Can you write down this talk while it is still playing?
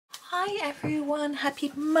Hi everyone,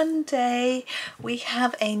 happy Monday. We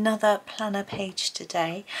have another planner page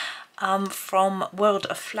today from World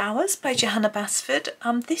of Flowers by Johanna Basford.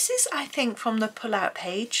 This is, I think, from the pull-out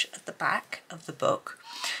page at the back of the book.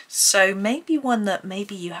 So maybe one that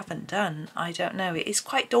maybe you haven't done, I don't know. It is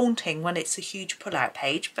quite daunting when it's a huge pull-out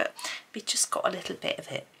page, but we just got a little bit of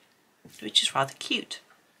it, which is rather cute.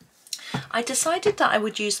 I decided that I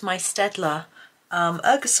would use my Staedtler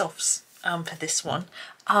Ergosofts for this one.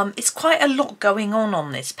 It's quite a lot going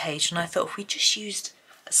on this page, and I thought if we just used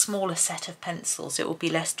a smaller set of pencils it would be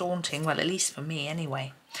less daunting, well, at least for me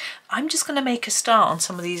anyway. I'm just going to make a start on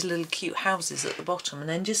some of these little cute houses at the bottom and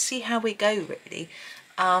then just see how we go, really.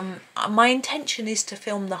 My intention is to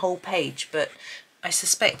film the whole page, but I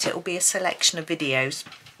suspect it will be a selection of videos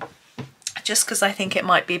just because I think it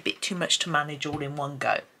might be a bit too much to manage all in one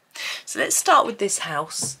go. So let's start with this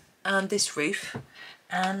house and this roof.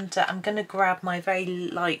 And I'm going to grab my very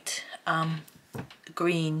light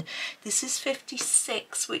green. This is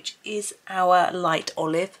 56, which is our light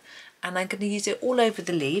olive, and I'm going to use it all over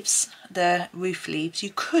the leaves, the roof leaves.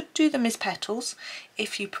 You could do them as petals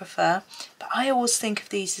if you prefer, but I always think of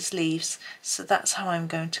these as leaves, so that's how I'm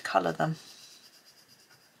going to colour them.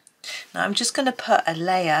 Now I'm just going to put a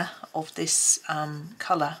layer of this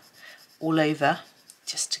colour all over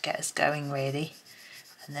just to get us going, really.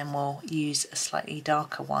 And then we'll use a slightly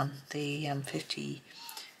darker one, the 57,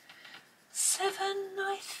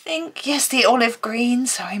 I think. Yes, the olive green.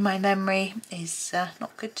 Sorry, my memory is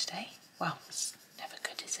not good today. Well, it's never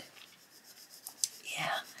good, is it?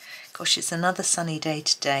 Yeah. Gosh, it's another sunny day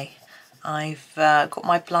today. I've got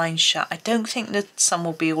my blinds shut. I don't think the sun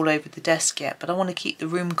will be all over the desk yet, but I want to keep the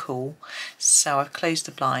room cool. So I've closed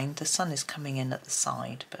the blind. The sun is coming in at the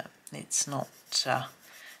side, but it's not...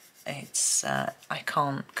 I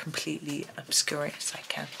can't completely obscure it as I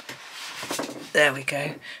can. There we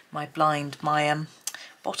go. My blind, my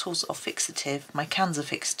bottles of fixative, my cans of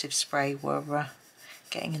fixative spray were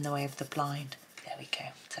getting in the way of the blind. There we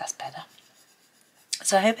go. That's better.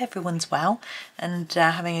 So I hope everyone's well and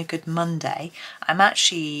having a good Monday. I'm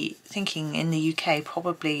actually thinking in the UK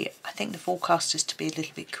probably, I think the forecast is to be a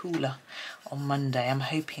little bit cooler on Monday. I'm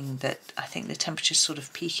hoping that, I think the temperature's sort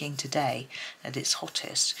of peaking today at its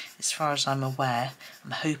hottest, as far as I'm aware.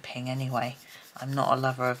 I'm hoping anyway. I'm not a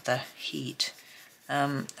lover of the heat.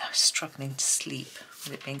 I'm struggling to sleep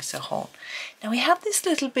with it being so hot. Now we have this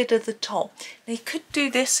little bit at the top. They could do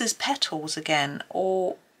this as petals again,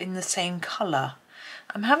 or in the same colour.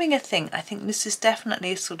 I'm having a think. I think this is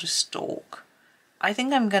definitely a sort of stalk. I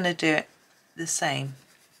think I'm going to do it the same.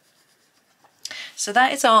 So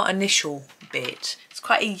that is our initial bit. It's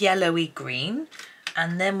quite a yellowy green,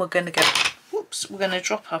 and then we're going to go, whoops, we're going to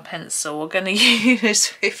drop our pencil. We're going to use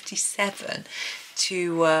 57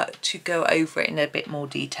 to go over it in a bit more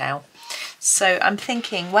detail. So I'm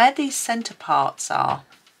thinking where these centre parts are,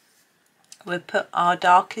 we'll put our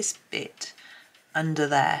darkest bit under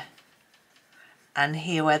there, and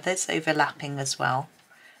here where there's overlapping as well,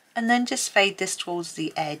 and then just fade this towards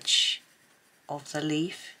the edge of the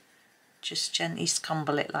leaf. Just gently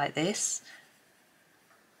scumble it like this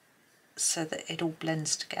so that it all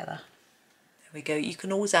blends together. There we go. You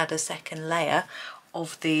can always add a second layer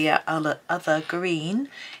of the other green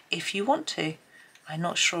if you want to. I'm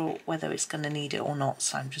not sure whether it's going to need it or not,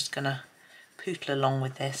 so I'm just going to pootle along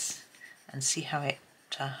with this and see how it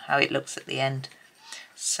looks at the end.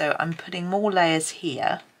 So I'm putting more layers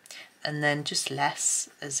here and then just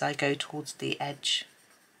less as I go towards the edge,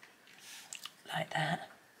 like that.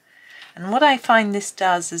 And what I find this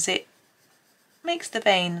does is it makes the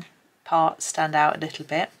vein part stand out a little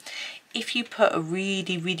bit. If you put a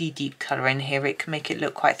really, really deep colour in here, it can make it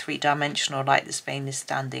look quite three-dimensional, like this vein is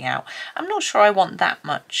standing out. I'm not sure I want that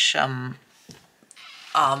much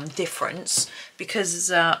difference,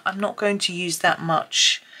 because I'm not going to use that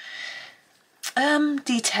much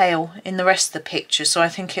detail in the rest of the picture, so I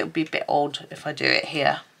think it would be a bit odd if I do it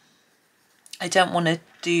here. I don't want to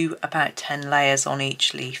do about 10 layers on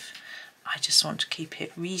each leaf. I just want to keep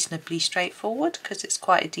it reasonably straightforward because it's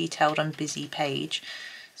quite a detailed and busy page.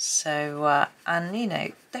 So and you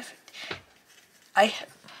know, I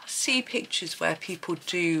see pictures where people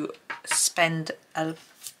do spend I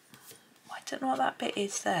don't know what that bit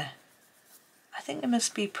is there. I think it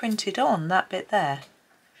must be printed on, that bit there.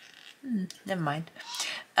 Never mind.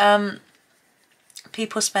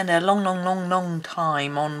 People spend a long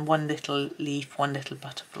time on one little leaf, one little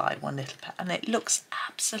butterfly, one little pet, and it looks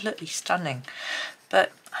absolutely stunning.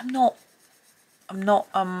 But I'm not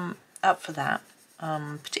up for that,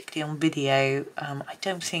 particularly on video. I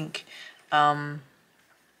don't think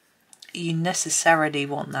you necessarily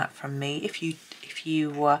want that from me. If you if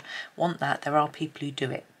you want that, there are people who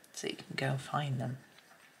do it, so you can go and find them.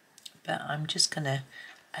 But I'm just gonna,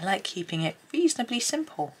 I like keeping it reasonably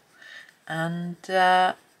simple and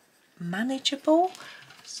manageable.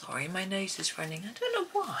 Sorry, my nose is running. I don't know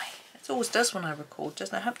why. It always does when I record,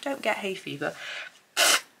 doesn't it? I don't get hay fever.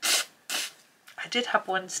 I did have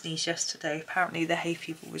one sneeze yesterday. Apparently the hay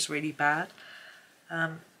fever was really bad.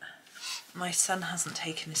 My son hasn't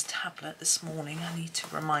taken his tablet this morning. I need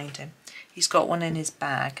to remind him. He's got one in his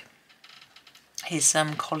bag, his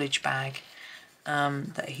college bag,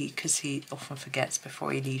 because he often forgets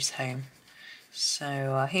before he leaves home.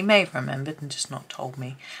 So he may have remembered and just not told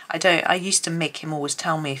me. I used to make him always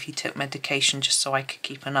tell me if he took medication just so I could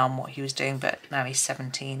keep an eye on what he was doing, but now he's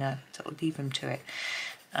 17, I sort of leave him to it.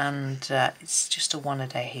 And it's just a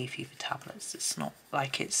 1-a-day hay fever tablets. It's not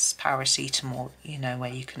like it's paracetamol, you know,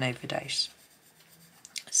 where you can overdose.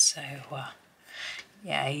 So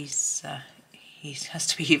yeah, he has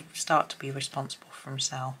to start to be responsible for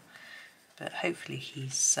himself. But hopefully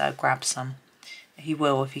he's grabbed some. He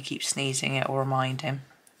will if he keeps sneezing, it will remind him.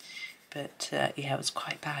 But yeah, it was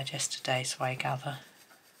quite bad yesterday, so I gather.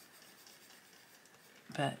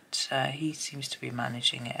 But he seems to be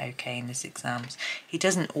managing it okay in his exams. He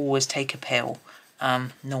doesn't always take a pill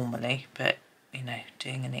normally, but you know,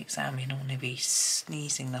 doing an exam, you don't want to be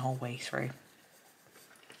sneezing the whole way through.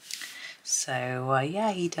 So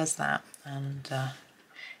yeah, he does that, and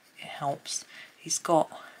it helps. He's got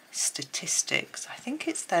statistics. I think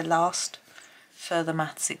it's their last further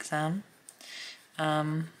maths exam.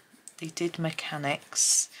 They did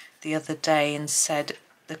mechanics the other day and said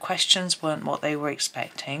the questions weren't what they were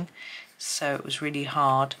expecting, so it was really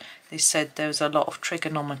hard. They said there was a lot of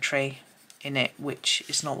trigonometry in it, which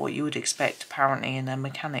is not what you would expect apparently in a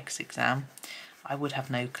mechanics exam. I would have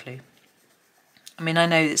no clue. I mean, I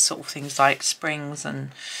know it's sort of things like springs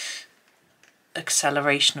and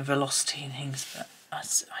acceleration of velocity and things, but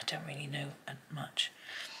I don't really know much.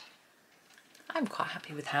 I'm quite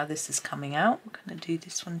happy with how this is coming out. I'm going to do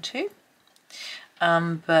this one too.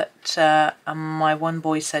 But my one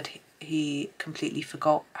boy said he completely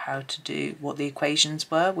forgot how to do what the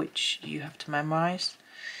equations were, which you have to memorise.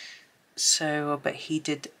 So, but he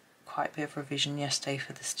did quite a bit of revision yesterday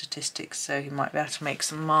for the statistics, so he might be able to make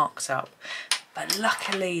some marks up. But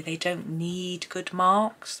luckily they don't need good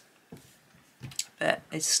marks. But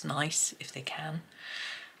it's nice if they can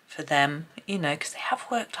for them, you know, because they have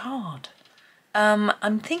worked hard.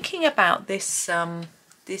 I'm thinking about this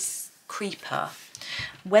this creeper,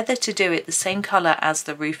 whether to do it the same colour as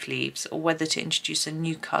the roof leaves or whether to introduce a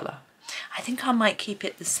new colour. I think I might keep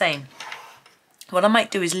it the same. What I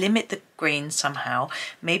might do is limit the greens somehow,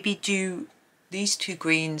 maybe do these 2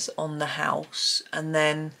 greens on the house, and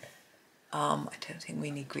then I don't think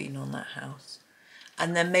we need green on that house.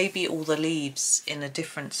 And then maybe all the leaves in a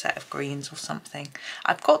different set of greens or something.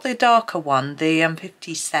 I've got the darker one, the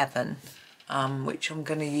 57, which I'm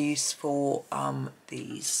going to use for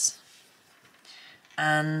these.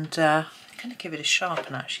 And I'm going to give it a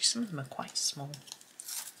sharpener actually. Some of them are quite small.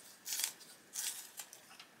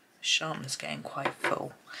 The sharpener's getting quite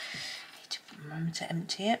full. I need to remember to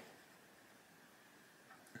empty it.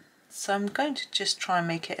 So I'm going to just try and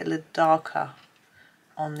make it a little darker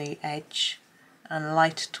on the edge and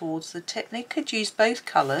lighter towards the tip. They could use both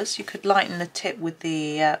colours. You could lighten the tip with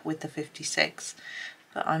the 56,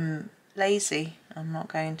 but I'm lazy. I'm not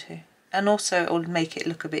going to. And also it will make it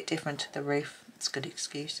look a bit different to the roof. It's a good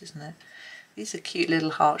excuse, isn't it? These are cute little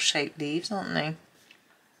heart-shaped leaves, aren't they?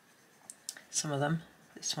 Some of them.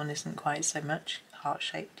 This one isn't quite so much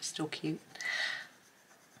heart-shaped, still cute.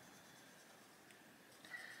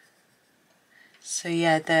 So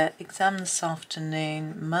yeah, the exam this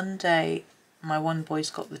afternoon. Monday, my one boy's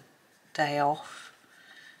got the day off.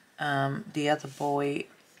 The other boy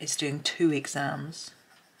is doing 2 exams.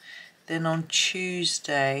 Then on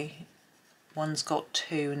Tuesday, one's got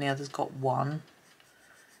 2 and the other's got 1.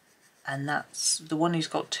 And that's the one who's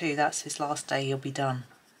got 2, that's his last day, he'll be done.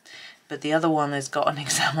 But the other one has got an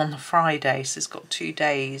exam on the Friday, so he's got 2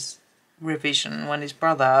 days revision when his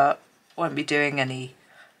brother won't be doing any,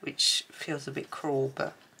 which feels a bit cruel,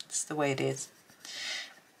 but it's the way it is.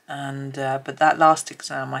 And but that last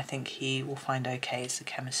exam I think he will find okay, it's the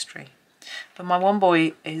chemistry. But my one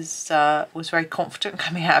boy was very confident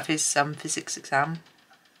coming out of his physics exam.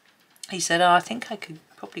 He said, oh, I think I could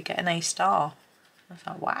probably get an A star. I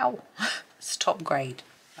thought, wow, it's top grade,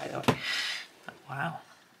 by the way. Wow.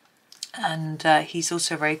 And he's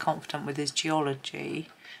also very confident with his geology,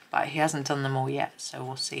 but he hasn't done them all yet, so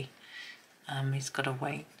we'll see. He's got to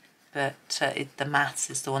wait. But the maths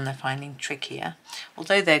is the one they're finding trickier.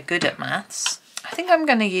 Although they're good at maths, I think I'm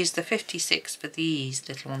going to use the 56 for these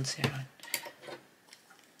little ones here.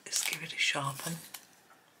 Let's give it a sharpen.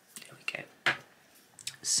 There we go.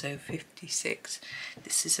 So 56.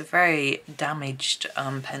 This is a very damaged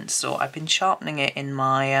pencil. I've been sharpening it in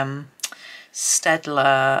my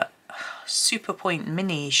Staedtler Super Point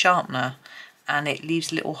Mini sharpener, and it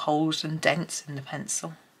leaves little holes and dents in the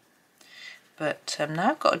pencil. But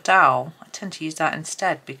now I've got a dowel, I tend to use that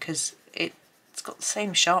instead because it's got the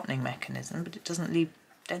same sharpening mechanism, but it doesn't leave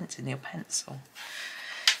dents in your pencil.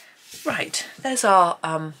 Right, there's our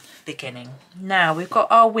beginning. Now we've got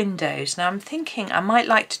our windows. Now I'm thinking I might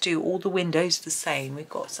like to do all the windows the same. We've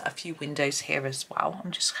got a few windows here as well.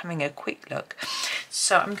 I'm just having a quick look.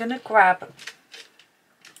 So I'm going to grab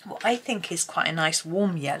what I think is quite a nice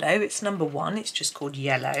warm yellow. It's number 1, it's just called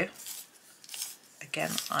yellow.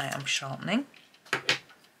 Again, I am sharpening.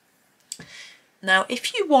 Now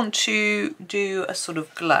if you want to do a sort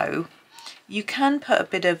of glow, you can put a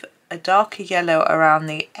bit of a darker yellow around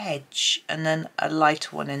the edge and then a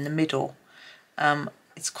lighter one in the middle.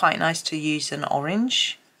 It's quite nice to use an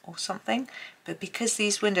orange or something, but because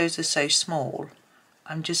these windows are so small,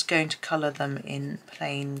 I'm just going to colour them in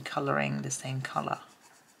plain colouring, the same colour.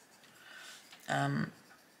 I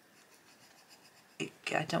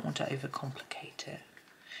don't want to overcomplicate it.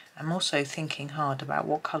 I'm also thinking hard about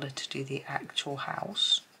what colour to do the actual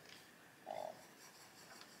house,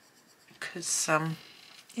 because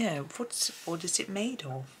yeah, what is it made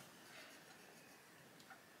of?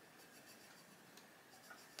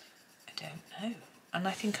 I don't know, and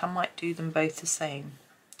I think I might do them both the same.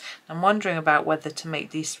 I'm wondering about whether to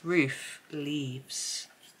make this roof leaves.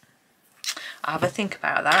 I'll have a think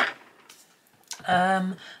about that.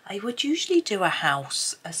 I would usually do a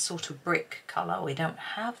house a sort of brick colour. We don't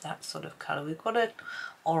have that sort of colour. We've got an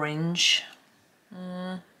orange.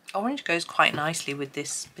 Orange goes quite nicely with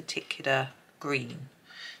this particular green.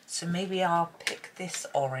 So maybe I'll pick this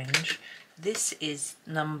orange. This is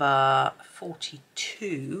number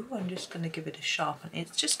 42. I'm just going to give it a sharpen.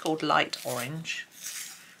 It's just called light orange.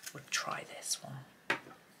 We'll try this one.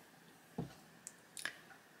 There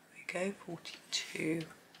we go, 42.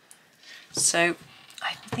 So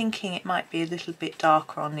I'm thinking it might be a little bit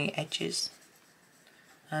darker on the edges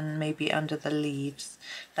and maybe under the leaves.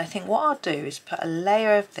 But I think what I'll do is put a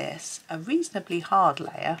layer of this, a reasonably hard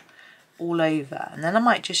layer, all over, and then I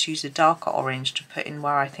might just use a darker orange to put in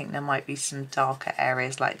where I think there might be some darker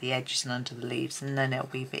areas like the edges and under the leaves, and then it'll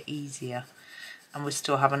be a bit easier and we'll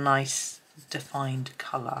still have a nice defined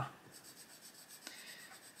colour.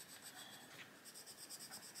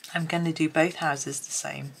 I'm going to do both houses the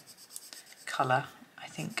same colour, I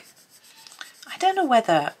think. I don't know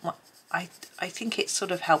whether, I think it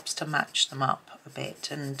sort of helps to match them up a bit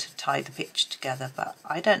and to tie the picture together, but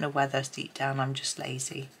I don't know whether deep down I'm just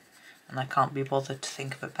lazy and I can't be bothered to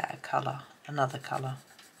think of a better colour, another colour.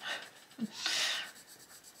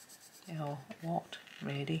 You know, what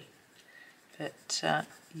really? But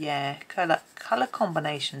yeah, colour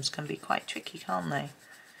combinations can be quite tricky, can't they?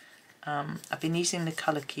 I've been using the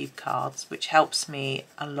colour cube cards, which helps me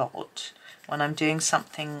a lot when I'm doing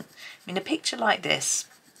something. I mean, a picture like this,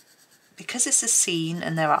 because it's a scene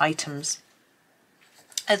and there are items,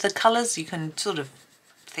 the colours you can sort of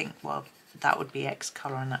think, well, that would be X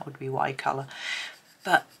colour and that would be Y colour.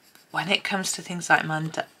 But when it comes to things like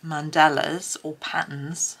mandalas or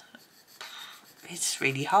patterns, it's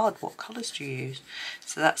really hard. What colours do you use?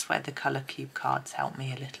 So that's where the colour cube cards help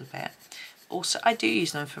me a little bit. Also, I do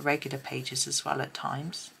use them for regular pages as well at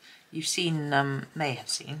times. You've seen, may have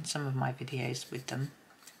seen some of my videos with them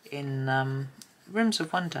in Rooms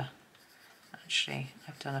of Wonder. Actually,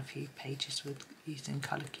 I've done a few pages with using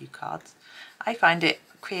colour cue cards. I find it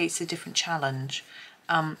creates a different challenge.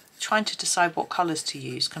 Trying to decide what colours to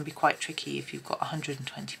use can be quite tricky if you've got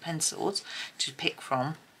 120 pencils to pick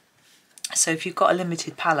from. So if you've got a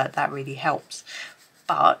limited palette, that really helps.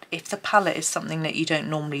 But if the palette is something that you don't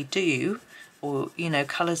normally do, or you know,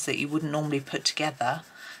 colours that you wouldn't normally put together,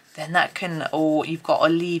 then that can, or you've got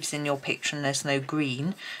leaves in your picture and there's no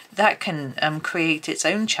green, that can create its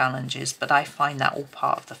own challenges. But I find that all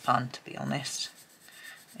part of the fun, to be honest.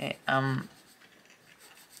 It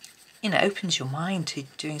you know, opens your mind to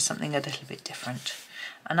doing something a little bit different.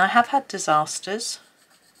 And I have had disasters,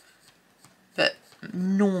 but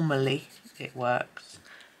normally it works.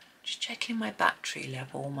 Just checking my battery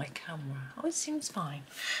level on my camera. Oh, it seems fine.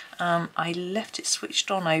 I left it switched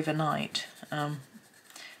on overnight,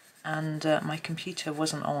 and my computer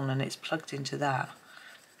wasn't on, and it's plugged into that,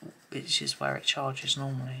 which is where it charges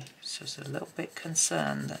normally. So it's a little bit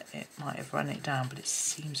concerned that it might have run it down, but it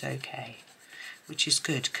seems okay, which is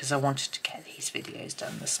good because I wanted to get these videos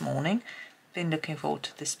done this morning. been looking forward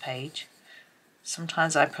to this page.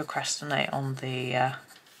 Sometimes I procrastinate on the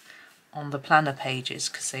planner pages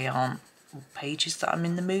because they aren't pages that I'm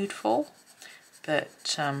in the mood for,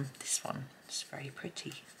 but this one is very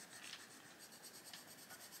pretty.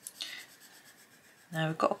 Now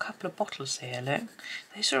we've got a couple of bottles here, look.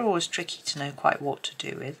 Those are always tricky to know quite what to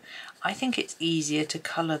do with. I think it's easier to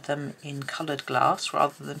colour them in coloured glass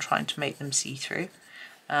rather than trying to make them see-through,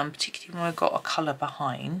 particularly when we've got a colour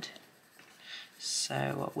behind.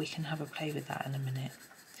 So we can have a play with that in a minute.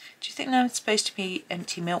 Do you think they're supposed to be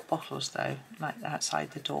empty milk bottles though, like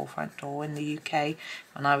outside the door, front door? In the UK,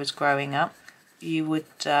 when I was growing up, you would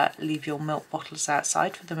leave your milk bottles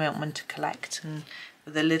outside for the milkman to collect, and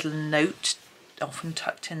with a little note often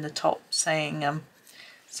tucked in the top saying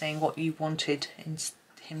what you wanted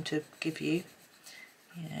him to give you.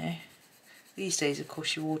 You know, these days of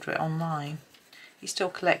course you order it online. He still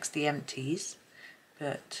collects the empties,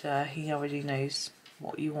 but he already knows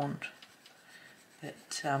what you want.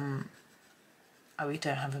 But oh, we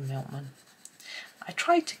don't have a milkman. I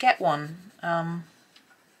tried to get one,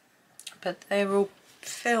 but they were all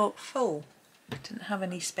full. I didn't have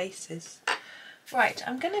any spaces. Right,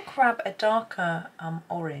 I'm going to grab a darker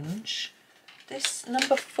orange. This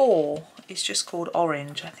number 4 is just called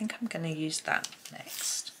orange. I think I'm going to use that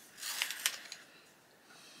next.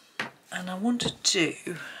 And I want to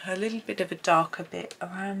do a little bit of a darker bit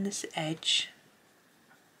around this edge.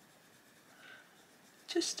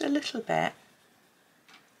 Just a little bit.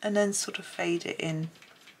 And then sort of fade it in.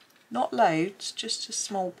 Not loads, just a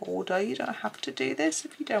small border. You don't have to do this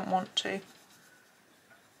if you don't want to.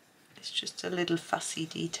 It's just a little fussy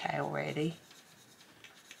detail really.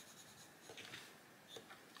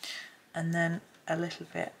 And then a little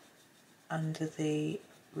bit under the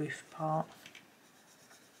roof part.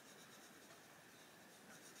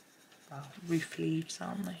 Well, roof leaves,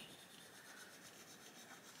 aren't they?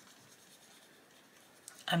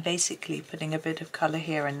 I'm basically putting a bit of colour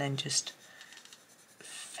here and then just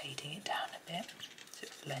fading it down a bit so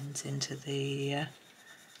it blends into the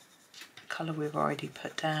colour we've already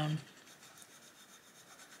put down.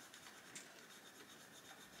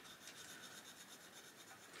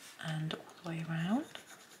 And all the way around.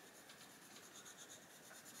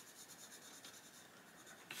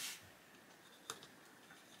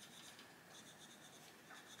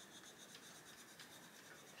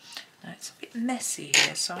 Now it's a bit messy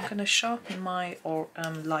here, so I'm going to sharpen my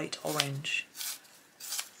light orange.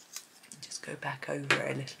 Just go back over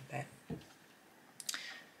it a little bit.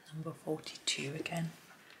 Number 42 again.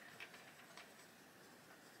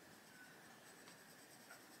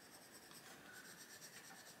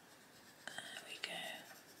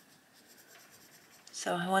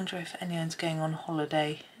 So I wonder if anyone's going on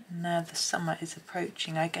holiday. Now the summer is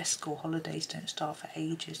approaching. I guess school holidays don't start for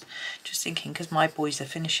ages. Just thinking, because my boys are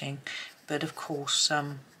finishing, but of course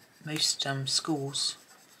most schools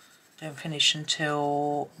don't finish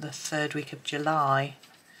until the 3rd week of July.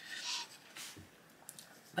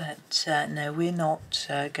 But no, we're not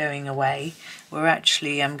going away. We're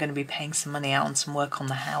actually going to be paying some money out on some work on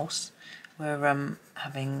the house. We're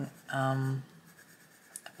having a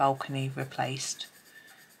balcony replaced.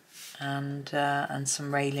 And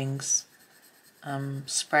some railings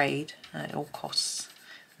sprayed. It all costs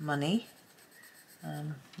money,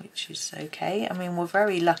 which is okay. I mean, we're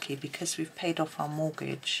very lucky because we've paid off our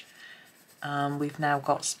mortgage. We've now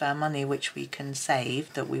got spare money which we can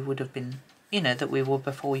save that we would have been, you know, that we were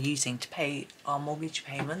before using to pay our mortgage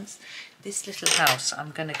payments. This little house, I'm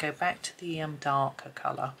going to go back to the darker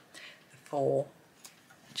colour, the 4.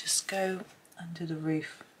 Just go under the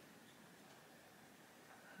roof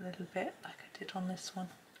a little bit like I did on this one.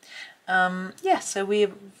 Yeah, so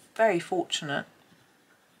we're very fortunate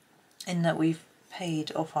in that we've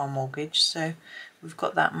paid off our mortgage, so we've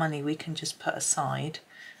got that money we can just put aside,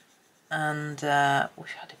 and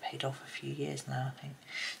we've had it paid off a few years now, I think.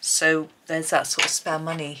 So there's that sort of spare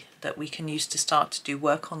money that we can use to start to do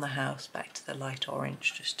work on the house, back to the light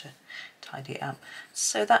orange, just to tidy it up.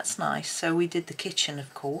 So that's nice. So we did the kitchen,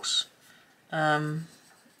 of course.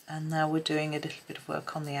 And now we're doing a little bit of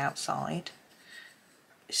work on the outside.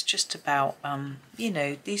 It's just about, you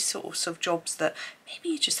know, these sorts of jobs that maybe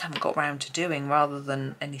you just haven't got around to doing, rather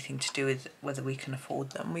than anything to do with whether we can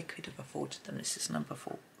afford them. We could have afforded them. This is number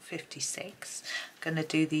 56. I'm going to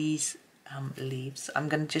do these leaves. I'm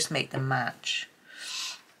going to just make them match.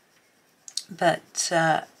 But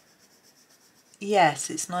yes,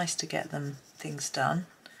 it's nice to get them things done.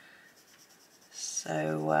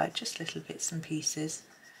 So just little bits and pieces.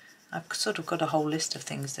 I've sort of got a whole list of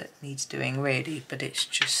things that needs doing really, but it's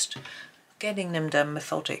just getting them done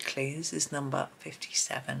methodically. This is number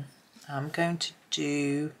 57. I'm going to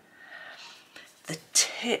do the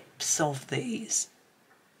tips of these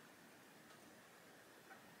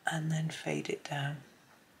and then fade it down.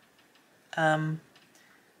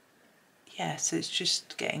 Yeah, so it's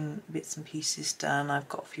just getting bits and pieces done. I've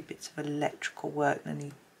got a few bits of electrical work that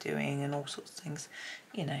need doing and all sorts of things,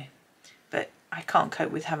 you know, but I can't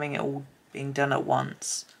cope with having it all being done at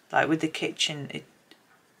once. Like with the kitchen, it,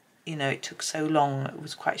 you know, it took so long, it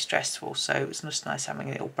was quite stressful, so it was just nice having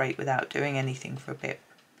a little break without doing anything for a bit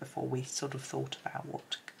before we sort of thought about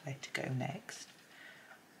where to go next.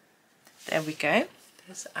 There we go.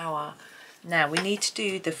 There's our... Now we need to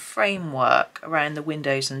do the framework around the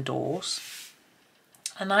windows and doors.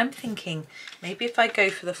 And I'm thinking maybe if I go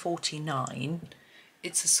for the 49,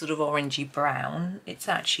 it's a sort of orangey brown. It's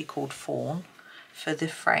actually called fawn for the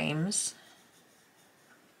frames.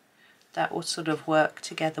 That will sort of work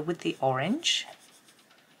together with the orange.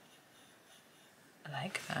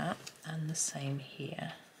 Like that. And the same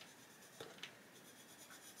here.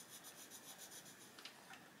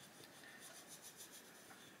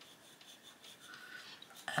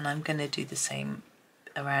 And I'm going to do the same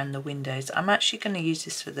around the windows. I'm actually going to use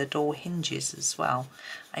this for the door hinges as well.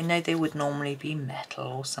 I know they would normally be metal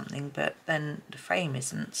or something, but then the frame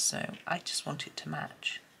isn't, so I just want it to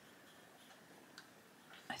match.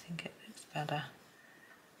 I think it looks better.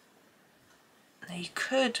 Now you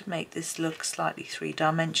could make this look slightly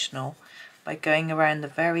three-dimensional by going around the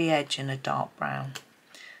very edge in a dark brown,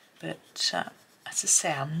 but as I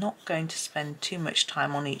say, I'm not going to spend too much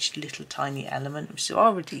time on each little tiny element. We've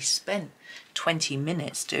already spent 20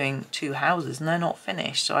 minutes doing 2 houses and they're not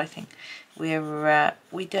finished, so I think we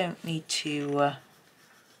don't need to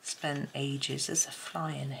spend ages. There's a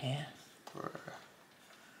fly in here.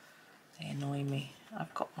 They annoy me.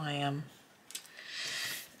 I've got my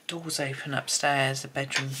doors open upstairs, the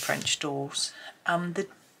bedroom French doors.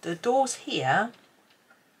 The doors here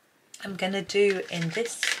I'm going to do in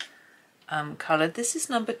this colour. This is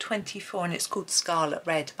number 24 and it's called Scarlet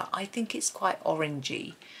Red, but I think it's quite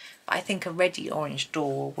orangey. I think a reddy orange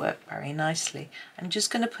door will work very nicely. I'm just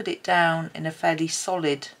going to put it down in a fairly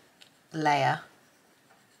solid layer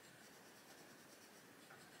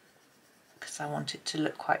because I want it to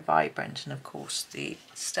look quite vibrant, and of course the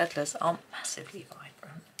Staedtlers aren't massively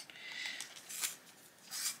vibrant.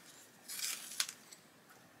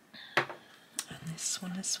 This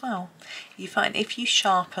one as well. You find if you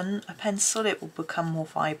sharpen a pencil it will become more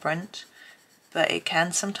vibrant, but it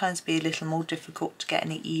can sometimes be a little more difficult to get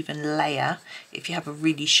any even layer if you have a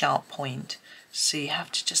really sharp point, so you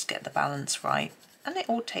have to just get the balance right, and it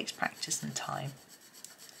all takes practice and time.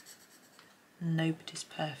 Nobody's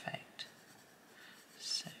perfect.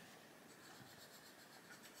 So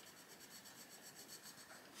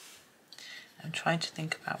I'm trying to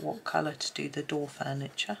think about what colour to do the door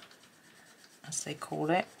furniture, as they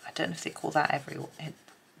call it. I don't know if they call that everywhere.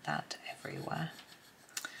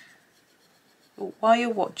 But while you're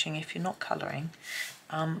watching, if you're not colouring,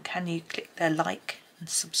 can you click the like and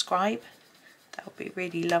subscribe? That would be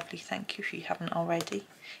really lovely. Thank you if you haven't already.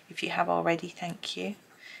 If you have already, thank you.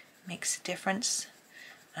 It makes a difference.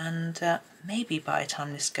 And maybe by the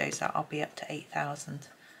time this goes out, I'll be up to 8,000.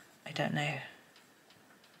 I don't know.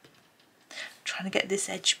 Trying to get this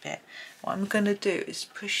edge bit. What I'm going to do is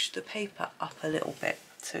push the paper up a little bit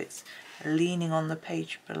so it's leaning on the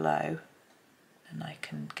page below, and I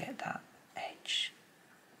can get that edge.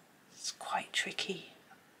 It's quite tricky.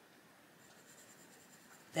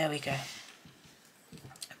 There we go.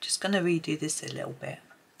 I'm just going to redo this a little bit.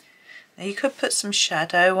 Now you could put some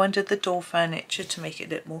shadow under the door furniture to make it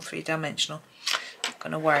look more three-dimensional. Not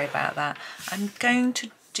going to worry about that. I'm going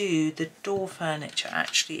to do the door furniture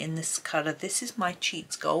actually in this colour. This is my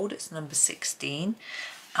Cheats Gold, it's number 16,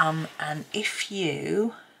 and if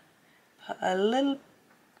you put a little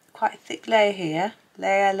quite thick layer here,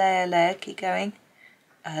 layer, keep going,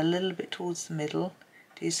 a little bit towards the middle,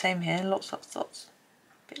 do the same here, lots, a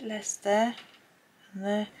bit less there and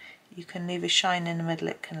there. You can leave a shine in the middle,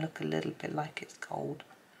 it can look a little bit like it's gold.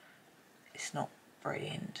 It's not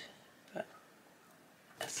brilliant, but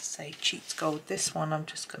as I say, Cheats Gold. This one I'm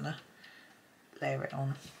just going to layer it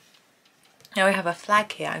on. Now I have a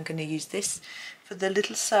flag here. I'm going to use this for the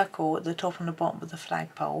little circle at the top and the bottom of the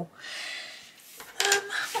flagpole.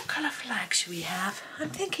 What colour flag should we have?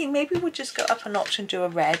 I'm thinking maybe we'll just go up a notch and do a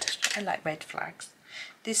red. I like red flags.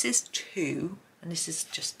 This is 2 and this is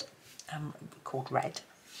just called red.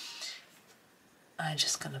 I'm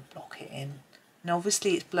just going to block it in. And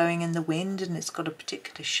obviously it's blowing in the wind and it's got a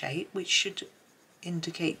particular shape which should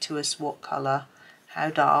indicate to us what colour, how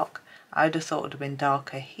dark. I would have thought it would have been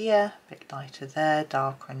darker here, a bit lighter there,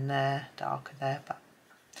 darker in there, darker there, but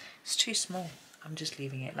It's too small. I'm just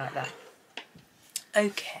leaving it like that.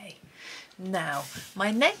 Okay, now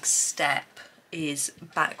my next step is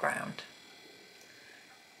background.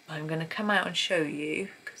 I'm going to come out and show you,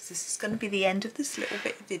 because this is going to be the end of this little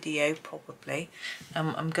bit of video probably.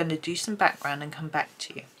 I'm going to do some background and come back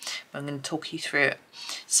to you. I'm going to talk you through it.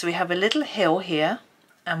 So we have a little hill here,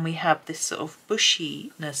 and we have this sort of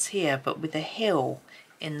bushiness here, but with a hill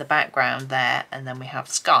in the background there, and then we have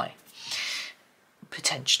sky,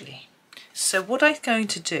 potentially. So what I'm going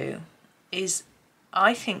to do is,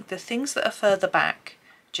 I think the things that are further back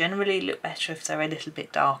generally look better if they're a little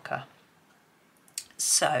bit darker.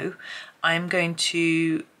 So I'm going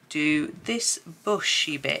to do this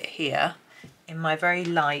bushy bit here in my very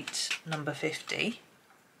light number 50.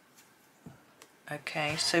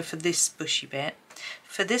 Okay, so for this bushy bit,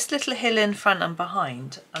 for this little hill in front and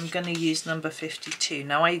behind, I'm going to use number 52.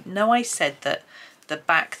 Now I know I said that the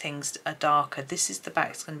back things are darker. This is the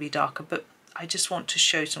back's going to be darker, but I just want to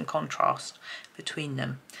show some contrast between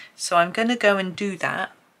them. So I'm going to go and do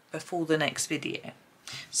that before the next video.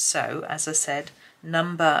 So as I said,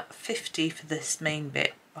 number 50 for this main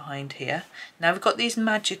bit behind here. Now we've got these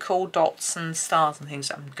magical dots and stars and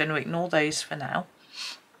things. I'm going to ignore those for now.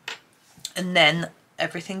 And then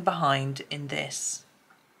everything behind in this.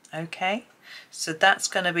 Okay, so that's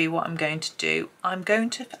going to be what I'm going to do. I'm going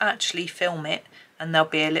to actually film it, and there'll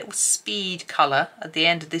be a little speed colour at the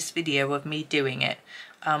end of this video of me doing it.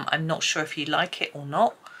 I'm not sure if you like it or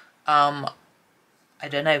not. I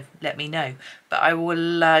don't know, let me know. But I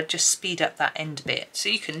will just speed up that end bit. So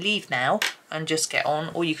you can leave now and just get on,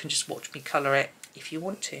 or you can just watch me colour it if you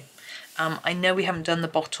want to. I know we haven't done the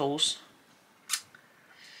bottles.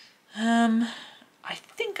 I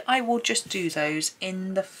think I will just do those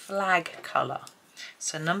in the flag colour.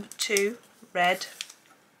 So number 2, red,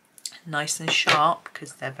 nice and sharp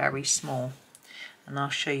because they're very small. And I'll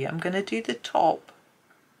show you. I'm going to do the top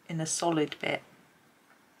in a solid bit,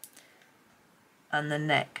 and the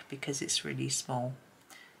neck because it's really small.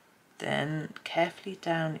 Then carefully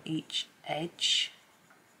down each edge,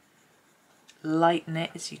 lighten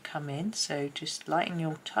it as you come in, so just lighten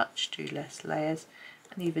your touch, do less layers,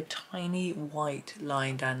 and leave a tiny white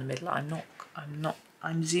line down the middle.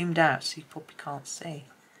 I'm zoomed out so you probably can't see,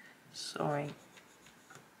 sorry.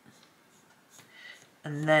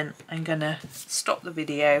 And then I'm gonna stop the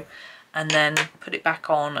video and then put it back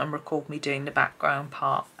on and record me doing the background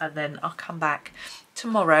part, and then I'll come back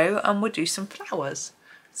tomorrow and we'll do some flowers.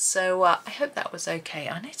 So I hope that was okay.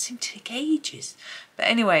 I know it seemed to take ages, but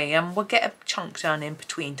anyway, we'll get a chunk done in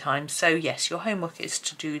between times. So yes, your homework is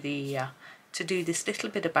to do the this little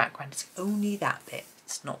bit of background. It's only that bit,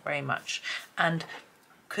 it's not very much, and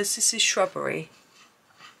because this is shrubbery,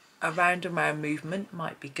 a round and round movement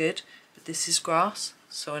might be good, but this is grass,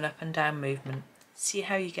 so an up and down movement. See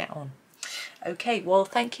how you get on. Okay, well,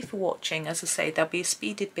 thank you for watching. As I say, there'll be a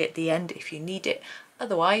speeded bit at the end if you need it.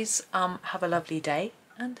 Otherwise, have a lovely day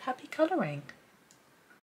and happy colouring.